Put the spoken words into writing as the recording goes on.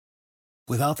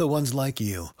Without the ones like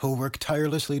you, who work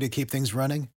tirelessly to keep things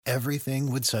running,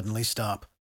 everything would suddenly stop.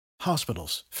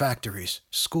 Hospitals, factories,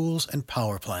 schools, and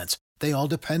power plants, they all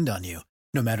depend on you.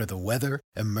 No matter the weather,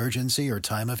 emergency, or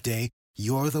time of day,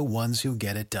 you're the ones who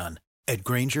get it done. At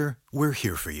Grainger, we're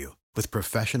here for you with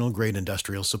professional-grade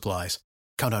industrial supplies.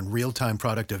 Count on real-time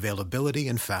product availability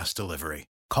and fast delivery.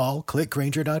 Call, click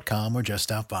Grainger.com, or just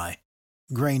stop by.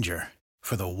 Grainger,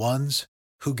 for the ones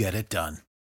who get it done.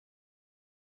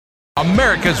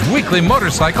 America's weekly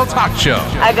motorcycle talk show.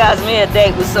 I got me a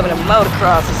date with some of the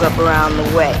motocrossers up around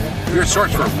the way. Your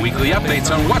source for weekly updates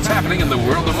on what's happening in the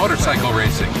world of motorcycle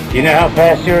racing. You know how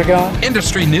fast you're going?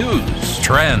 Industry news,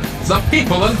 trends, the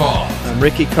people involved. I'm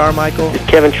Ricky Carmichael. This is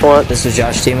Kevin Schwantz. This is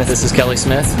Josh Teemuth. This is Kelly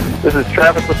Smith. This is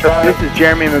Travis Latron. This is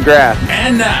Jeremy McGrath.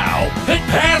 And now, Pit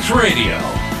Pass Radio.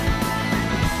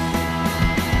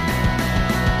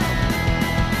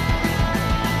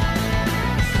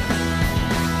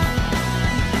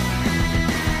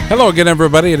 Hello again,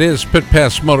 everybody. It is Pit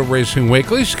Pass Motor Racing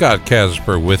Weekly. Scott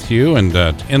Casper with you, and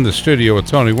in the studio with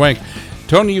Tony Wank.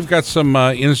 Tony, you've got some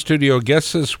in-studio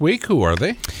guests this week. Who are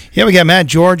they? Yeah, we got Matt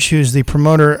George, who's the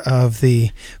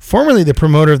formerly the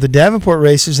promoter of the Davenport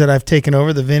races that I've taken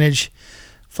over, the vintage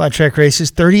flat track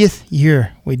races. 30th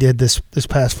year we did this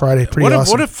past Friday. Pretty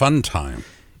awesome. What a fun time.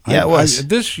 Yeah, it was.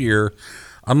 This year,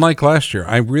 unlike last year,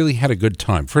 I really had a good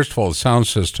time. First of all, the sound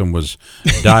system was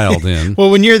dialed in. Well,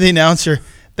 when you're the announcer,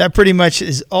 that pretty much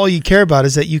is all you care about,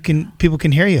 is that people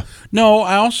can hear you. No,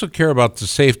 I also care about the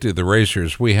safety of the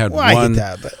racers. We had I get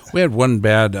that, but we had one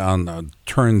bad on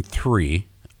turn 3,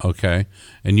 okay,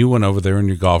 and you went over there in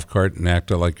your golf cart and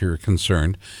acted like you were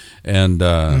concerned, and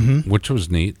which was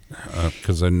neat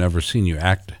because I've never seen you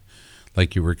act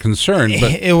like you were concerned.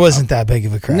 But it wasn't that big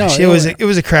of a crash. No, it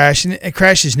was a crash, and a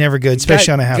crash is never good,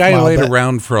 especially on a half mile. Guy laid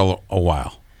around for a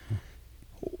while.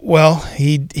 Well,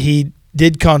 he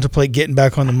did contemplate getting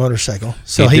back on the motorcycle,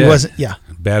 so he wasn't. Yeah,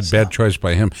 bad choice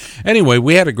by him. Anyway,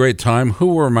 we had a great time.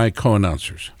 Who were my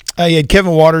co-announcers? You had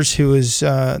Kevin Waters, who was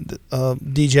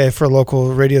DJ for a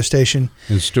local radio station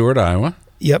in Stewart, Iowa.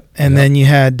 Yep, and then you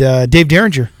had Dave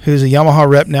Derringer, who's a Yamaha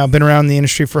rep now, been around the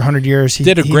industry for 100 years. He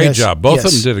did a great job. Both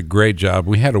of them did a great job.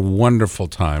 We had a wonderful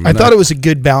time. I thought it was a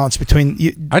good balance between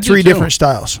three different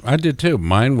styles. I did too.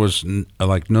 Mine was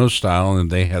like no style,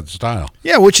 and they had style.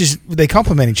 Yeah, they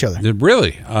complement each other.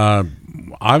 Really.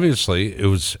 Obviously, it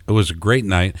was a great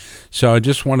night. So I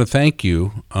just want to thank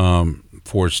you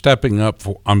for stepping up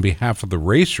on behalf of the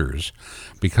racers,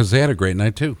 because they had a great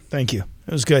night too. Thank you.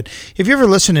 It was good. If you ever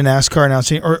listen to NASCAR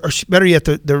announcing, or better yet,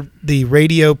 the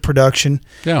radio production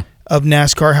of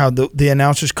NASCAR, how the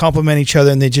announcers complement each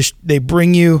other, and they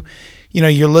bring you,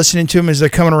 you're listening to them as they're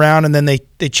coming around, and then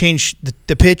they change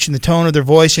the pitch and the tone of their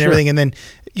voice and everything, and then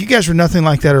you guys were nothing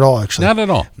like that at all, actually. Not at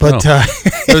all. But no.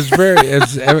 It was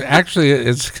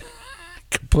it's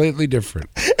completely different.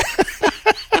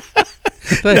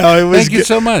 No, it was. Thank you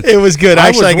so much. It was good.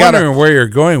 Actually, I was wondering where you're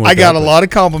going with that. I got a lot of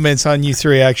compliments on you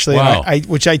three, actually, wow.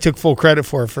 which I took full credit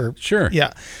for. Sure.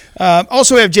 Yeah.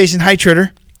 Also, we have Jason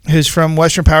Heitritter, who's from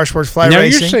Western Power Sports Fly Racing. Now,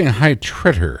 you're saying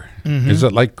Heitritter. Mm-hmm. Is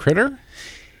it like Critter?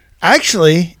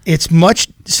 Actually, it's much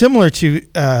similar to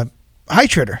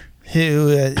Heitritter,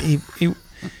 who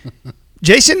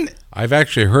Jason. I've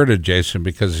actually heard of Jason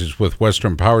because he's with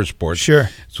Western Power Sports. Sure.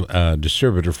 He's a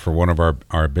distributor for one of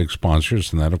our big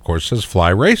sponsors, and that, of course, is Fly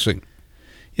Racing.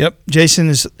 Yep. Jason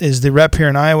is the rep here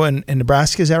in Iowa and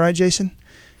Nebraska. Is that right, Jason?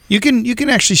 You can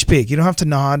actually speak. You don't have to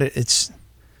nod. It's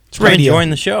radio. I'm enjoying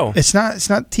the show. It's not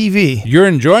TV. You're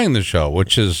enjoying the show,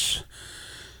 which is,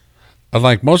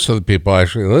 unlike most of the people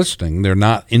actually listening, they're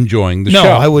not enjoying the show.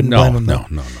 No, I wouldn't blame them.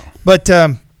 No. But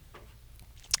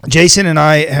Jason and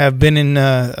I have been in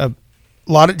a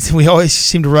lot of. We always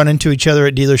seem to run into each other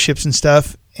at dealerships and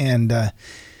stuff. And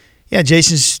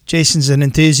Jason's an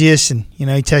enthusiast, and he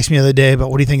texted me the other day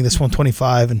about what do you think of this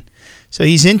 125, and so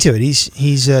he's into it.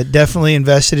 He's definitely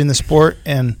invested in the sport,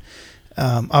 and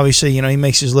obviously he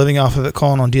makes his living off of it,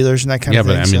 calling on dealers and that kind of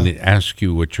thing. Yeah, but I mean, to ask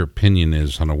you what your opinion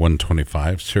is on a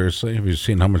 125. Seriously, have you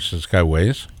seen how much this guy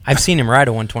weighs? I've seen him ride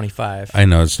a 125. I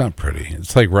know, it's not pretty.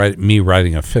 It's like me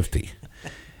riding a 50.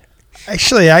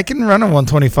 Actually, I can run a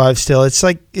 125 still. It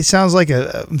sounds like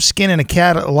I'm skinning a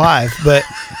cat alive,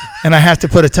 and I have to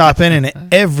put a top end in it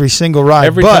every single ride.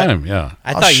 Every time, yeah.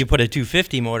 I thought you put a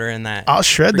 250 motor in that. I'll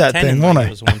shred that thing, won't I? It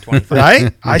was 125.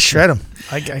 Right? I shred them.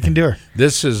 I can do her.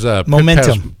 This is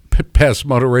momentum. Pit Pass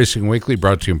Motor Racing Weekly,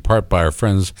 brought to you in part by our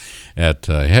friends at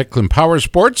Hicklin Power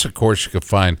Sports. Of course, you can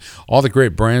find all the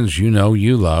great brands you know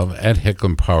you love at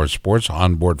Hicklin Power Sports,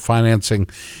 onboard financing,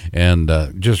 and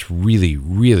just really,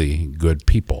 really good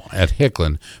people at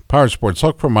Hicklin Power Sports.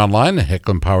 Look for them online at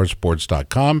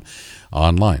hicklinpowersports.com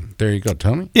online. There you go,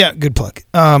 Tony. Yeah, good plug.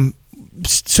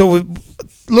 So a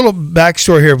little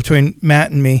backstory here between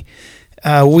Matt and me.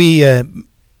 I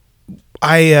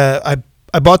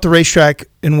bought the racetrack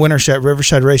in Winterset,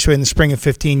 Riverside Raceway, in the spring of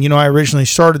 15. You know, I originally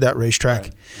started that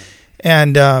racetrack.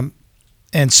 Right.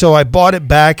 And so I bought it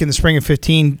back in the spring of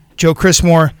 15. Joe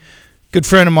Chrismore, good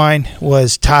friend of mine,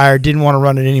 was tired, didn't want to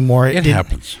run it anymore. It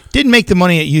happens. Didn't make the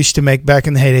money it used to make back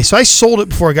in the heyday. So I sold it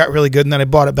before it got really good, and then I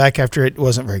bought it back after it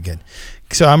wasn't very good.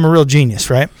 So I'm a real genius,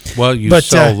 right? Well, you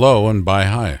sell low and buy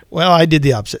high. Well, I did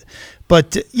the opposite.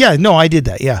 But, I did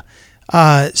that, yeah.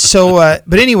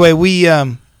 But anyway, we...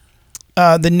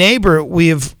 the neighbor, we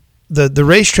have the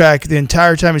racetrack the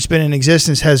entire time it's been in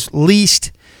existence has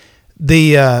leased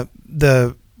the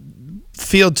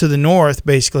field to the north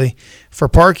basically for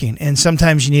parking, and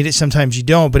sometimes you need it, sometimes you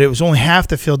don't. But it was only half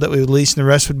the field that we would lease, and the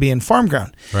rest would be in farm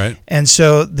ground. Right. And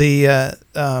so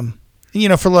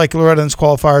for like Loretta's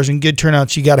qualifiers and good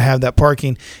turnouts, you got to have that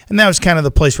parking, and that was kind of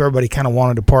the place where everybody kind of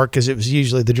wanted to park because it was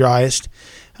usually the driest.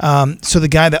 So the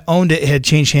guy that owned it had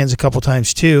changed hands a couple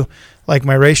times too, like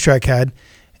my racetrack had.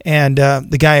 And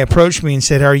the guy approached me and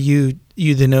said, "Are you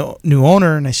the new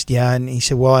owner?" And I said, "Yeah." And he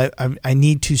said, "Well, I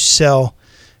need to sell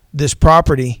this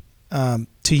property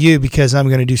to you because I'm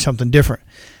going to do something different."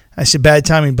 I said, "Bad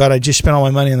timing, but I just spent all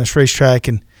my money on this racetrack,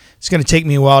 and it's going to take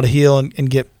me a while to heal and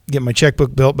get my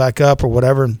checkbook built back up or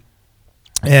whatever."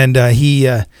 And he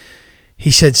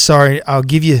said, "Sorry, I'll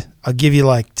give you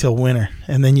like till winter,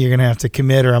 and then you're going to have to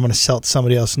commit, or I'm going to sell it to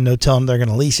somebody else, and tell them they're going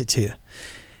to lease it to you."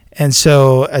 And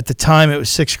so at the time it was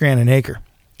 $6,000 an acre,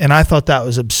 and I thought that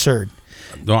was absurd.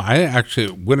 No, I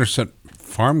actually, Winterset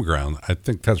Farm Ground, I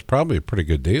think that's probably a pretty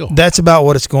good deal. That's about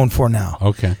what it's going for now.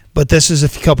 Okay. But this is a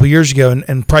couple of years ago,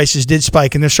 and prices did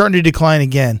spike, and they're starting to decline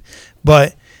again.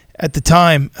 But at the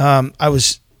time, I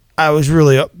was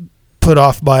really put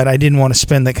off by it. I didn't want to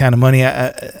spend that kind of money.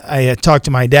 I talked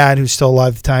to my dad, who's still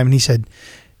alive at the time, and he said,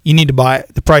 "You need to buy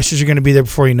it. The prices are going to be there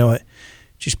before you know it.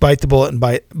 Just bite the bullet and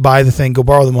buy the thing. Go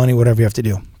borrow the money, whatever you have to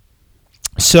do."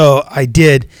 So I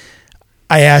did.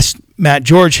 I asked Matt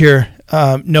George here,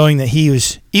 knowing that he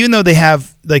was, even though they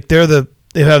have they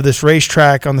have this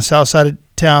racetrack on the south side of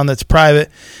town that's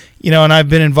private, and I've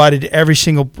been invited to every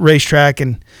single racetrack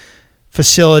and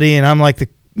facility, and I'm like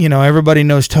everybody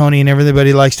knows Tony and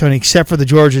everybody likes Tony except for the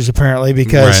Georges apparently,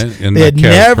 because they had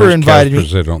never invited me.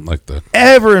 They don't like that.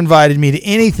 Ever invited me to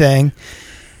anything,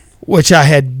 which I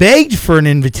had begged for an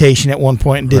invitation at one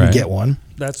point and didn't get one.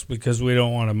 That's because we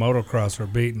don't want a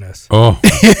motocrosser beating us. Oh.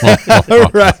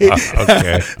 Right.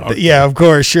 Okay. Yeah, of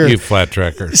course, sure. You flat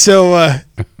tracker. So,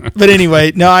 but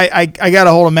anyway, no, I got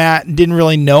a hold of Matt and didn't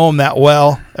really know him that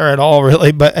well, or at all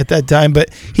really, but at that time.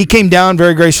 But he came down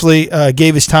very gracefully,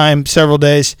 gave his time several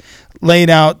days,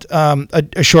 laid out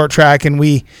a short track, and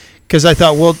because I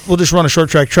thought we'll just run a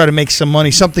short track, try to make some money,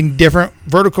 something different,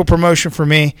 vertical promotion for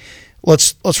me.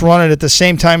 Let's run it at the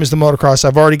same time as the motocross.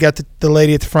 I've already got the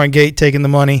lady at the front gate taking the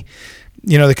money.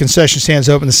 The concession stand's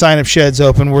open, the sign-up shed's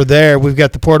open. We're there. We've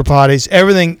got the porta potties.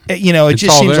 Everything. It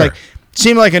just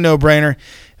seemed like a no-brainer.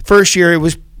 First year it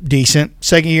was decent.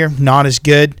 Second year not as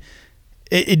good.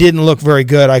 It didn't look very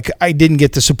good. I didn't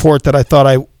get the support that I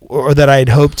thought that I had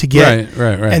hoped to get.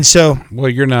 Right. And so, well,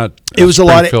 you're not. It was a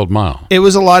lot of mile. It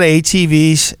was a lot of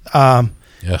ATVs.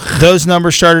 Those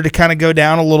numbers started to kind of go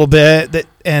down a little bit,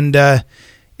 and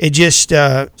it just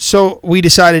so we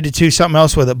decided to do something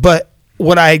else with it. But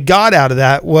what I got out of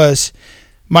that was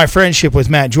my friendship with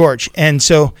Matt George, and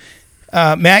so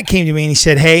Matt came to me and he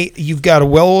said, "Hey, you've got a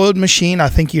well-oiled machine. I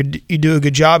think you do a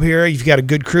good job here. You've got a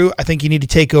good crew. I think you need to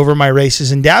take over my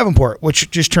races in Davenport, which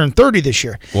just turned 30 this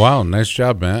year." Wow, nice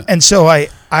job, Matt. And so I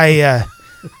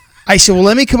said, "Well,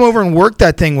 let me come over and work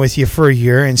that thing with you for a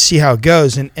year and see how it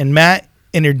goes." And Matt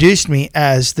introduced me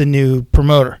as the new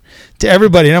promoter to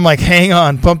everybody, and I'm like, "Hang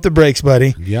on, pump the brakes,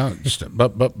 buddy." Yeah, just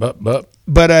but.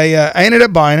 But I ended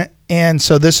up buying it, and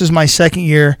so this is my second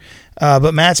year.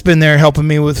 But Matt's been there helping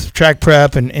me with track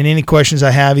prep and any questions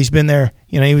I have. He's been there.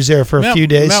 He was there for a few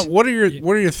days. Matt, what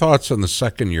are your thoughts on the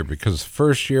second year? Because the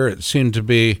first year it seemed to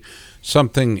be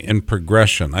something in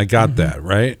progression. I got that,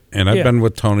 right? And I've been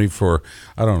with Tony for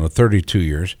 32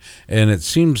 years, and it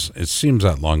seems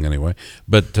that long anyway.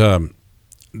 But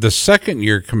the second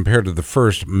year compared to the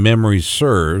first, memory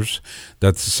serves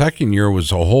that the second year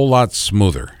was a whole lot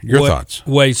smoother. Your thoughts?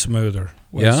 Way smoother.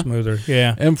 Way smoother.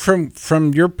 Yeah. And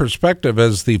from your perspective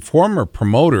as the former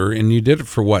promoter, and you did it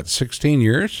for what, 16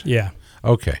 years? Yeah.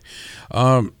 Okay.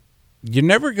 You're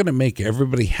never going to make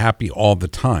everybody happy all the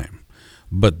time.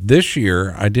 But this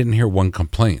year, I didn't hear one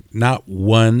complaint. Not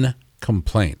one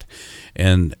complaint.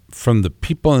 And from the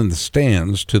people in the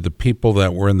stands to the people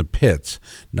that were in the pits,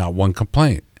 not one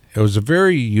complaint. It was a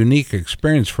very unique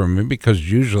experience for me because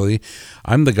usually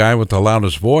I'm the guy with the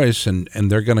loudest voice and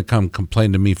they're going to come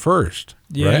complain to me first.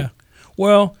 Yeah. Right?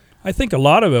 Well, I think a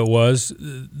lot of it was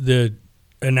the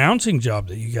announcing job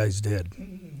that you guys did.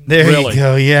 There Really? you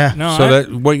go. Yeah. No, So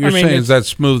what you're saying is that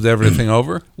smoothed everything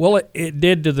over? Well, it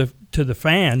did to the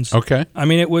fans. Okay. I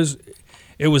mean, it was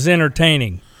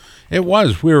entertaining. It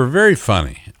was. We were very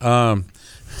funny.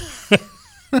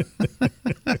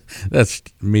 That's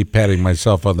me patting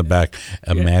myself on the back.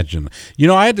 Imagine. You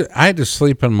know, I had to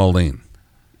sleep in Moline.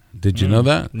 Did you know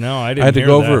that? No, I didn't I had to hear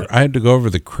go that. over. I had to go over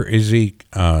the crazy.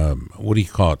 What do you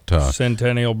call it?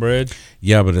 Centennial Bridge.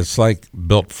 Yeah, but it's like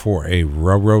built for a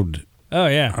railroad. Oh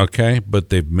yeah. Okay, but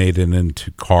they've made it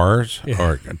into cars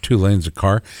or 2 lanes of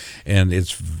car, and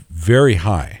it's very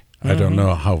high. I don't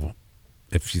know how.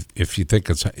 If you think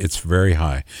it's very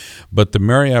high, but the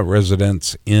Marriott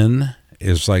Residence Inn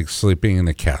is like sleeping in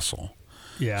a castle.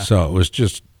 Yeah. So it was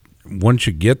just once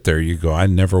you get there, you go, I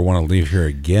never want to leave here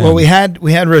again. Well, we had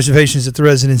reservations at the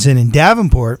Residence Inn in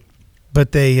Davenport,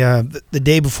 but they the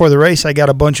day before the race, I got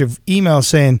a bunch of emails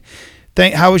saying,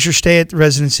 "How was your stay at the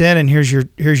Residence Inn? And here's your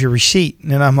receipt."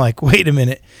 And I'm like, "Wait a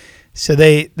minute." So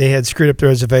they had screwed up the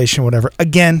reservation, whatever.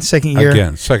 Again, second year.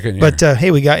 But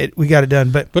hey, we got it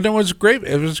done. But it was great.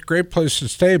 It was a great place to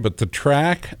stay. But the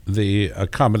track, the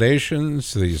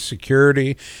accommodations, the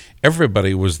security,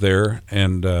 everybody was there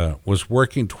and was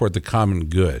working toward the common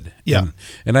good. Yeah,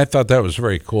 and I thought that was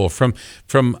very cool. From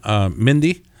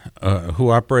Mindy, who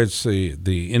operates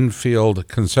the infield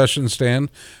concession stand,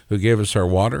 who gave us our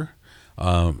water.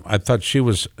 I thought she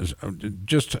was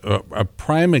just a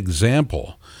prime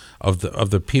example of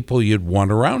the people you'd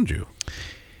want around you.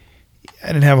 I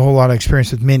didn't have a whole lot of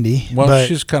experience with Mindy. Well, but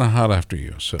she's kind of hot after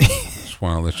you, so just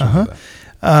want to let you know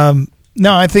that.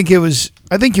 No, I think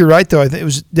you're right though. I think it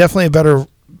was definitely a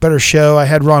better show. I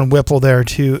had Ron Whipple there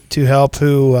to help,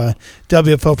 who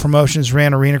WFO Promotions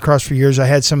ran Arena Cross for years. I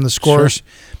had some of the scores.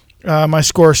 Sure. My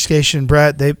score station,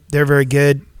 Brett, they're very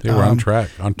good. They were on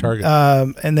track, on target.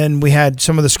 And then we had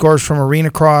some of the scores from Arena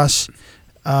Cross.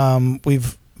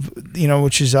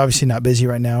 Which is obviously not busy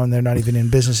right now, and they're not even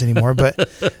in business anymore. But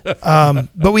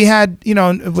we had,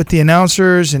 with the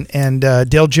announcers and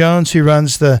Dale Jones, who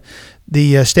runs the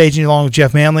staging, along with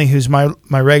Jeff Manley, who's my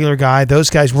regular guy.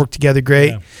 Those guys work together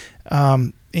great. Yeah.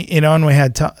 And we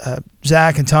had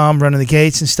Zach and Tom running the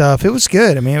gates and stuff. It was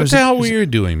good. I mean, what the hell were you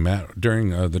doing, Matt,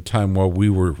 during the time while we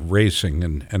were racing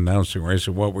and announcing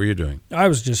racing? What were you doing? I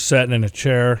was just sitting in a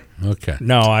chair. Okay.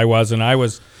 No, I wasn't. I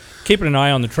was keeping an eye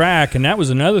on the track, and that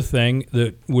was another thing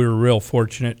that we were real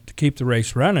fortunate to keep the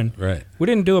race running. Right. We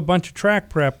didn't do a bunch of track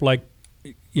prep like,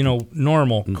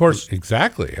 normal. Of course,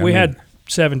 exactly. We had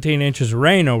 17 inches of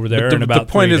rain over there in about 3 days.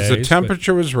 The point is the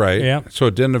temperature was right, so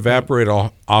it didn't evaporate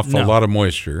off a lot of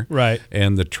moisture. Right.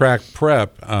 And the track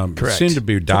prep seemed to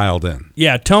be dialed in.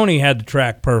 Yeah, Tony had the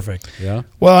track perfect. Yeah.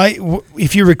 Well,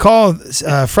 if you recall,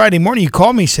 Friday morning you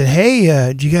called me and said, "Hey,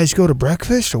 did you guys go to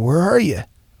breakfast or where are you?"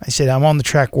 I said, "I'm on the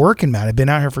track working, man. I've been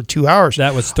out here for 2 hours."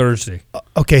 That was Thursday.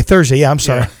 Okay, Thursday. Yeah, I'm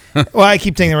sorry. Yeah. Well, I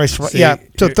keep thinking the race.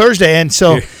 So Thursday, and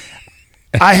so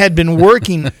I had been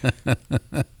working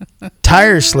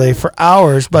tirelessly for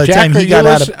hours by the Jack, time he got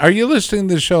out of. Are you listening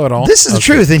to the show at all? This is the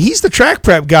truth, and he's the track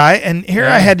prep guy, and here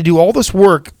I had to do all this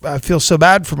work. I feel so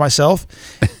bad for myself,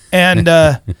 and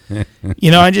I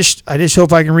just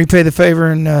hope I can repay the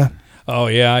favor and. Oh,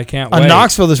 yeah, I can't wait. On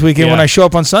Knoxville this weekend when I show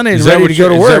up on Sunday and ready to go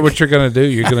to work. Is that what you're going to do?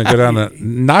 You're going to go down to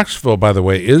Knoxville, by the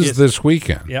way, this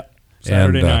weekend. Yep,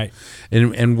 Saturday night.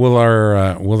 And will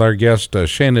our guest,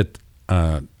 Shana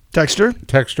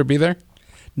Texter be there?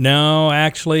 No,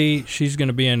 actually, she's going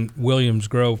to be in Williams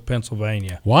Grove,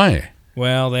 Pennsylvania. Why?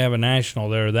 Well, they have a national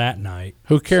there that night.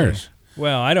 Who cares?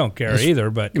 Well, I don't care either,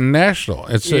 but national.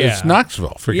 It's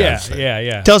Knoxville, for God's sake.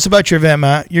 Yeah. Tell us about your event,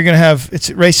 Matt. You're going to have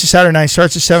race Saturday night.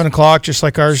 Starts at 7:00, just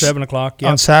like ours. 7:00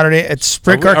 on Saturday at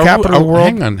Sprint Car Capital of the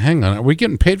World. Hang on. Are we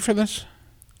getting paid for this?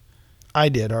 I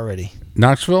did already.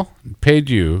 Knoxville paid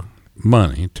you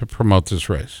money to promote this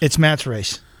race. It's Matt's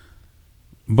race.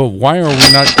 But why are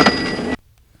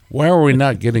we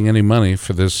not getting any money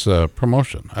for this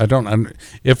promotion? I don't.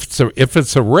 If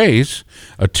it's a race,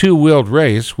 a 2-wheeled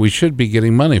race, we should be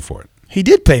getting money for it. He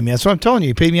did pay me. That's what I'm telling you.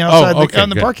 He paid me outside on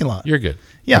the parking lot. You're good.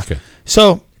 Yeah. Okay.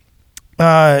 So,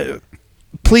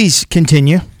 please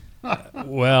continue.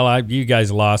 Well, you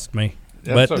guys lost me.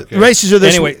 That's but okay. Races are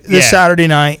this Saturday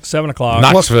night. 7:00.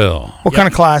 Knoxville. What kind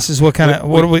of classes? What kind of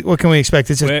what can we expect?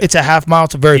 It's a half mile.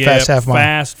 It's a very fast half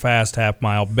mile. Fast half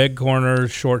mile. Big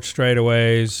corners, short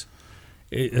straightaways.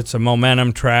 It's a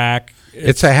momentum track.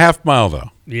 It's a half mile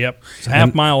though. Yep, it's a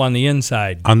half mile on the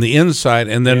inside. On the inside,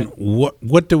 and then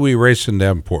what do we race in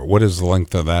Davenport? What is the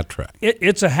length of that track?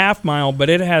 It's a half mile, but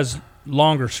it has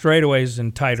longer straightaways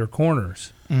and tighter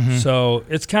corners. Mm-hmm. So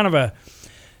it's kind of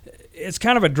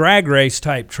a drag race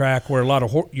type track where a lot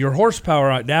of your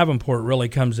horsepower at Davenport really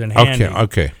comes in handy.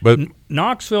 Okay, but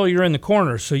Knoxville, you're in the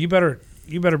corners, so you better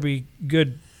be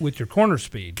good with your corner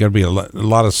speed. Got to be a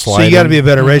lot of sliding. So you got to be a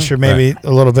better racer, maybe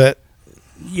a little bit.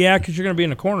 Yeah, because you're going to be in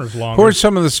the corners longer. Who are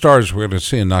some of the stars we're going to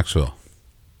see in Knoxville?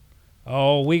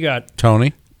 Oh, we got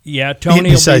Tony. Yeah, Tony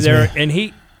will be there, and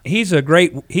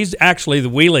he's actually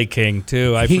the wheelie king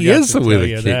too. He is the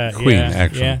wheelie queen,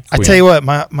 actually. Yeah. I tell you what,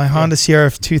 my Honda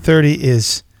CRF 230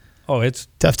 is it's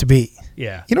tough to beat.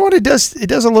 Yeah. You know what it does? It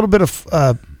does a little bit of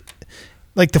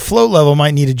like the float level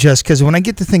might need to adjust because when I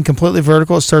get the thing completely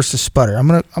vertical, it starts to sputter. I'm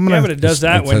gonna. Yeah, but it does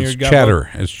that when you're chatter.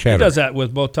 It's chatter. It does that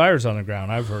with both tires on the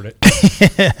ground. I've heard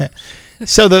it.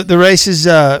 So the race is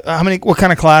what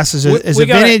kind of classes is it?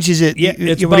 Vintage? Is it? Yeah,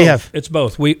 it's what both. Do you have? It's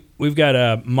both. We've got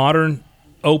a modern,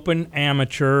 open,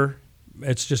 amateur.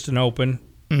 It's just an open,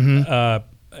 and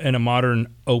a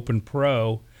modern open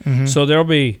pro. Mm-hmm. So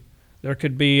there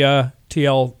could be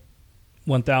TL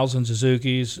 1000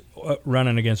 Suzuki's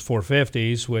running against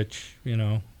 450s,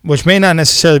 which may not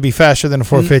necessarily be faster than a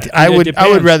 450. I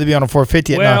would rather be on a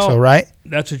 450 at Knoxville, right?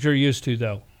 That's what you're used to,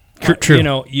 though.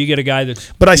 True. You get a guy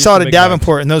that's. But I saw it at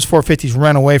Davenport, and those 450s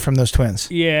ran away from those twins.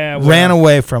 Yeah, ran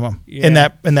away from them in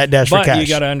that dash for cash. But you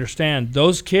got to understand,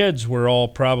 those kids were all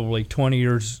probably 20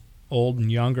 years old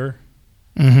and younger,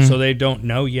 so they don't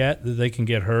know yet that they can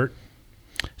get hurt.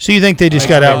 So you think they just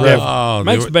got out revved?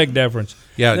 Makes a big difference.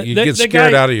 Yeah, you get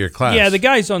scared out of your class. Yeah, the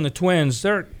guys on the twins,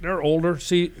 they're older,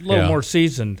 a little more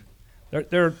seasoned.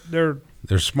 They're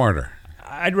smarter.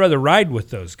 I'd rather ride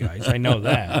with those guys. I know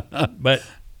that, but.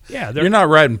 Yeah, you're not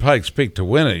riding Pikes Peak to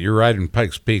win it. You're riding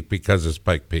Pikes Peak because it's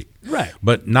Pike Peak. Right.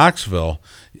 But Knoxville,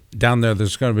 down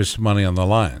there's going to be some money on the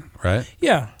line, right?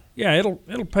 Yeah. It'll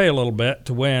pay a little bit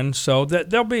to win. So that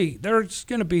there's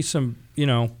going to be some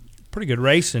pretty good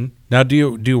racing. Now, do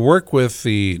you work with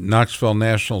the Knoxville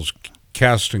Nationals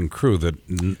cast and crew?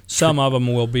 Some of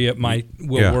them will be at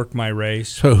work my race.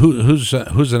 So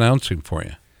who's announcing for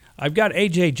you? I've got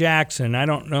A.J. Jackson. I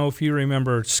don't know if you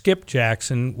remember Skip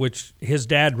Jackson, which his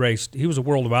dad raced. He was a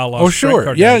World of Outlaws. Oh,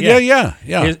 sure.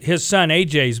 Yeah. His son,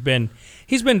 A.J.'s been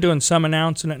doing some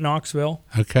announcing at Knoxville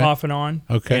off and on.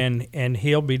 Okay. And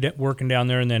he'll be working down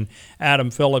there. And then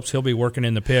Adam Phillips, he'll be working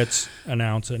in the pits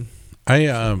announcing.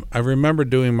 I remember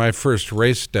doing my first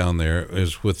race down there. It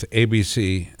was with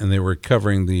ABC, and they were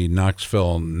covering the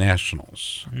Knoxville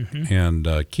Nationals. Mm-hmm.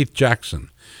 And Keith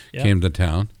Jackson came to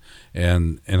town.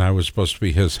 And I was supposed to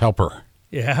be his helper.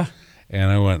 Yeah. And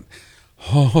I went,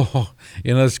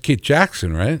 it's Keith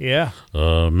Jackson, right? Yeah.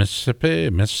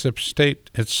 Mississippi State,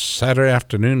 it's Saturday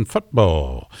afternoon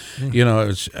football.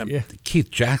 Mm-hmm. It's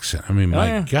Keith Jackson. I mean,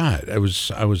 my God, I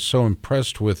was so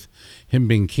impressed with him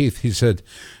being Keith. He said,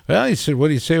 what do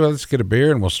you say? Well, let's get a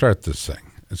beer and we'll start this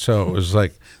thing. And so it was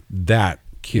like that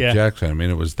Keith Jackson. I mean,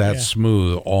 it was that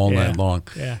smooth all night long.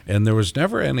 Yeah. And there was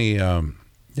never any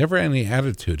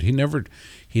attitude. He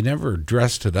never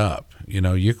dressed it up.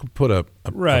 You could put a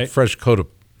fresh coat of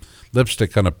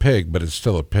lipstick on a pig, but it's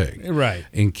still a pig. Right.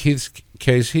 In Keith's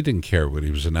case, he didn't care what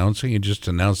he was announcing. He just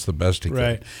announced the best he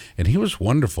could. And he was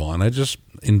wonderful, and I just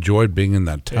enjoyed being in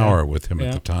that tower with him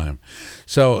at the time.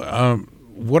 So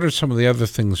what are some of the other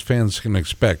things fans can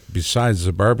expect besides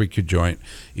the barbecue joint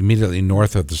immediately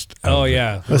north of the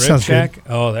the Rib Shack?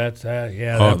 Oh, that's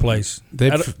that place.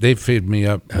 They feed me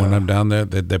up when I'm down there.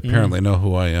 They apparently know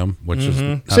who I am, which is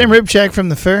same Rib Shack from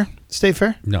the State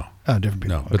Fair. No, different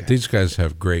people. No, but these guys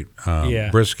have great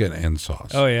brisket and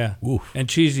sauce. Oh yeah, oof. And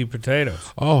cheesy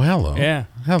potatoes. Oh hello,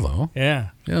 hello, yeah.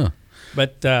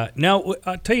 But now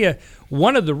I'll tell you,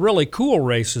 one of the really cool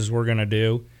races we're going to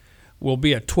do will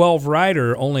be a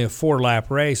 12-rider, only a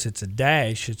 4-lap race. It's a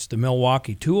dash. It's the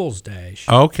Milwaukee Tools Dash.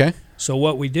 Okay. So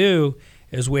what we do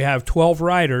is we have 12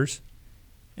 riders,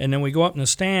 and then we go up in the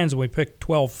stands and we pick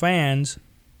 12 fans,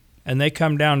 and they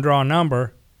come down, draw a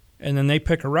number, and then they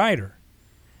pick a rider.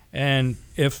 And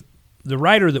if the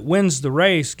rider that wins the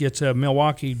race gets a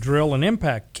Milwaukee Drill and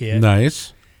Impact kit.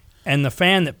 Nice. And the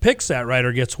fan that picks that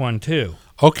rider gets one too.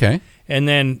 Okay. And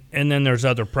then there's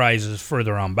other prizes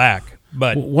further on back.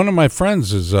 But one of my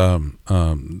friends is I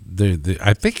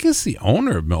think he's the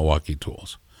owner of Milwaukee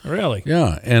Tools. Really?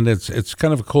 Yeah, and it's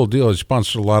kind of a cool deal. I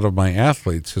sponsored a lot of my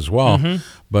athletes as well. Mm-hmm.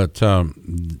 But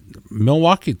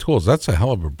Milwaukee Tools, that's a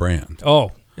hell of a brand.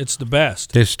 Oh, it's the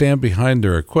best. They stand behind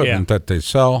their equipment that they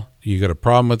sell. You got a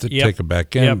problem with it, take it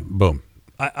back in, boom.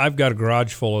 I've got a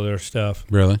garage full of their stuff.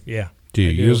 Really? Yeah. Do you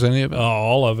use any of it?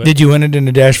 All of it. Did you win it in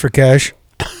a Dash for Cash?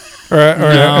 Or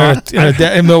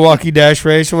a Milwaukee Dash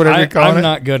race or whatever you're calling it? I'm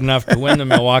not good enough to win the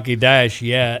Milwaukee Dash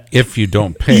yet. If you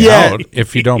don't pay out,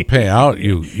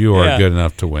 you are good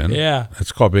enough to win. Yeah.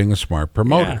 It's called being a smart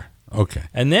promoter. Yeah. Okay.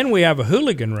 And then we have a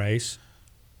hooligan race.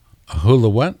 A hula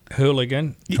what?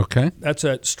 Hooligan. Okay. That's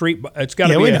a street. It's got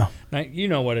to be. We know. You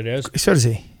know what it is. So does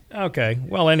he. Okay.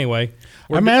 Well, anyway.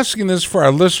 I'm asking this for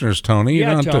our listeners, Tony. You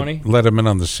don't have Tony. to let him in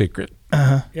on the secret.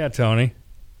 Yeah, Tony.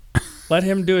 Let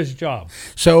him do his job.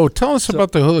 So tell us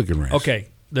about the hooligan race. Okay.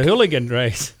 The hooligan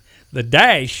race. The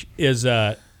Dash is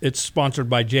it's sponsored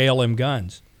by JLM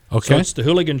Guns. Okay. So it's the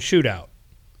hooligan shootout.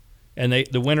 And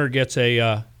the winner gets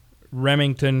a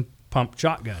Remington pump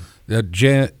shotgun.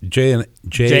 JLM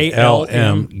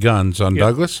Guns on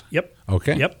Douglas? Yep.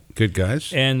 Okay. Yep. Good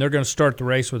guys. And they're going to start the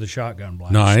race with a shotgun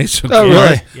blast. Nice. Okay. Oh,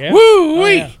 really? Yeah.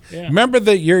 Woo-wee. Yeah. Remember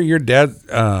that your dad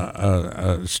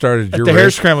started your The hair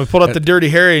race? scramble. We pulled up the Dirty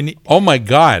Harry. And Oh, my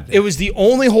God. it was the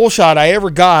only hole shot I ever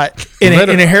got in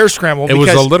a hair scramble. It was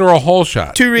because a literal hole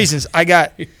shot. two reasons. I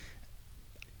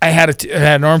had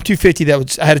an arm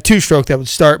 250 I had a two-stroke that would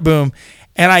start, boom.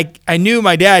 And I knew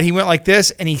my dad, he went like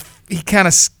this, and he kind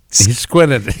of He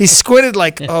squinted. He squinted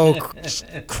like, oh,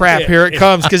 crap, here it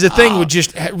comes, because the thing would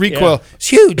just recoil. Yeah. It's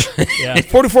huge. Yeah.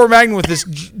 44 Magnum with this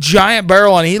giant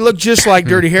barrel on it. He looked just like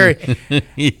Dirty Harry.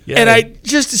 And I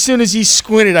just as soon as he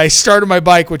squinted, I started my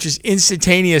bike, which is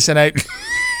instantaneous. And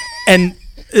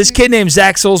this kid named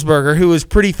Zach Sulzberger, who was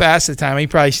pretty fast at the time, he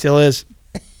probably still is.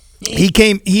 He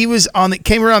came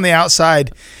around the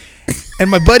outside. And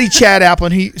my buddy Chad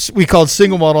Applin, we called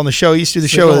Single Model on the show. He used to do the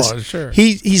show with us. Sure.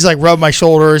 He's like rubbed my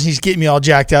shoulders. He's getting me all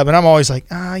jacked up, and I'm always like,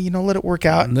 let it work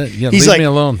out. He's He's leave like, me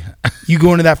alone. You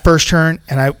go into that first turn,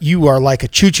 and you are like a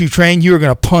choo-choo train. You are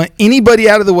going to punt anybody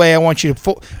out of the way. I want you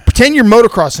to pretend you're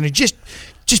motocrossing and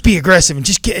just be aggressive and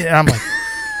just get. And I'm like,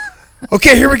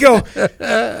 okay, here we go.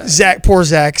 Poor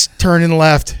Zach's turning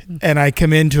left, and I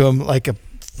come into him like a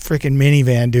freaking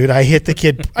minivan, dude. I hit the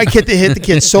kid. hit the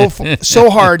kid so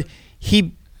hard.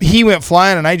 He went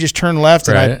flying, and I just turned left,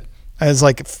 and I was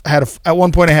like, at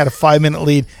one point I had a 5-minute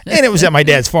lead, and it was at my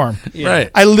dad's farm. Yeah.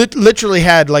 Right. I literally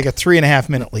had like a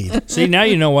 3.5-minute lead. See, now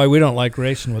you know why we don't like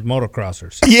racing with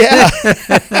motocrossers. Yeah.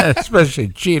 Especially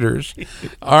cheaters.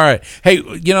 All right. Hey,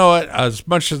 you know what? As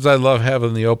much as I love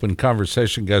having the open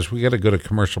conversation, guys, we got to go to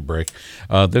commercial break.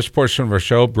 This portion of our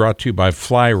show brought to you by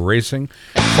Fly Racing.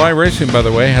 Fly Racing, by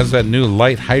the way, has that new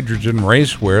light hydrogen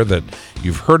racewear that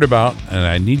you've heard about, and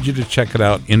I need you to check it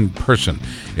out in person.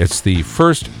 It's the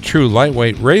first true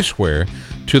lightweight racewear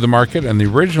to the market and the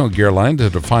original gear line to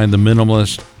define the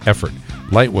minimalist effort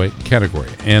lightweight category.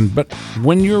 But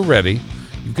when you're ready,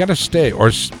 you've got to stay,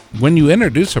 or when you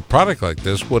introduce a product like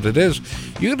this, what it is,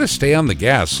 you got to stay on the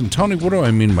gas. And Tony, what do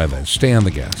I mean by that? Stay on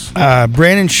the gas.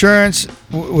 Brand insurance,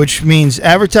 which means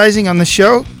advertising on the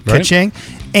show, Right. ka-ching,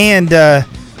 and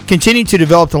continue to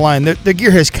develop the line. The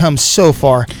gear has come so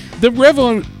far. The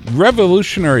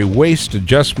revolutionary waist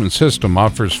adjustment system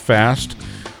offers fast,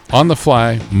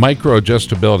 on-the-fly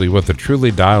micro-adjustability with a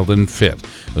truly dialed-in fit.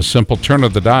 A simple turn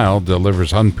of the dial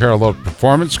delivers unparalleled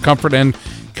performance, comfort, and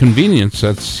convenience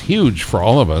that's huge for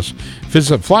all of us.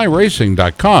 Visit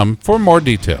flyracing.com for more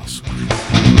details.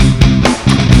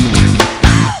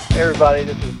 Hey everybody,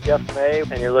 this is Jeff May,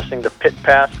 and you're listening to Pit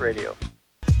Pass Radio.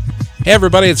 Hey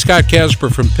everybody, it's Scott Casper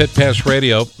from Pit Pass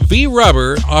Radio.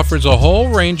 V-Rubber offers a whole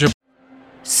range of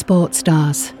sports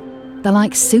stars. They're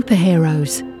like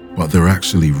superheroes. But they're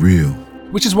actually real.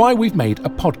 Which is why we've made a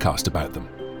podcast about them.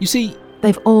 You see,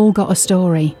 they've all got a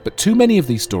story. But too many of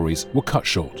these stories were cut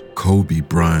short. Kobe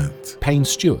Bryant, Payne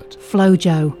Stewart,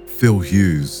 Flojo, Phil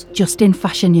Hughes, Justin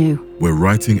Fashanu. We're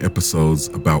writing episodes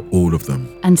about all of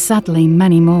them. And sadly,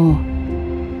 many more.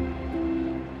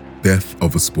 Death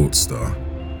of a Sports Star,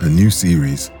 a new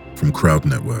series from Crowd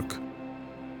Network.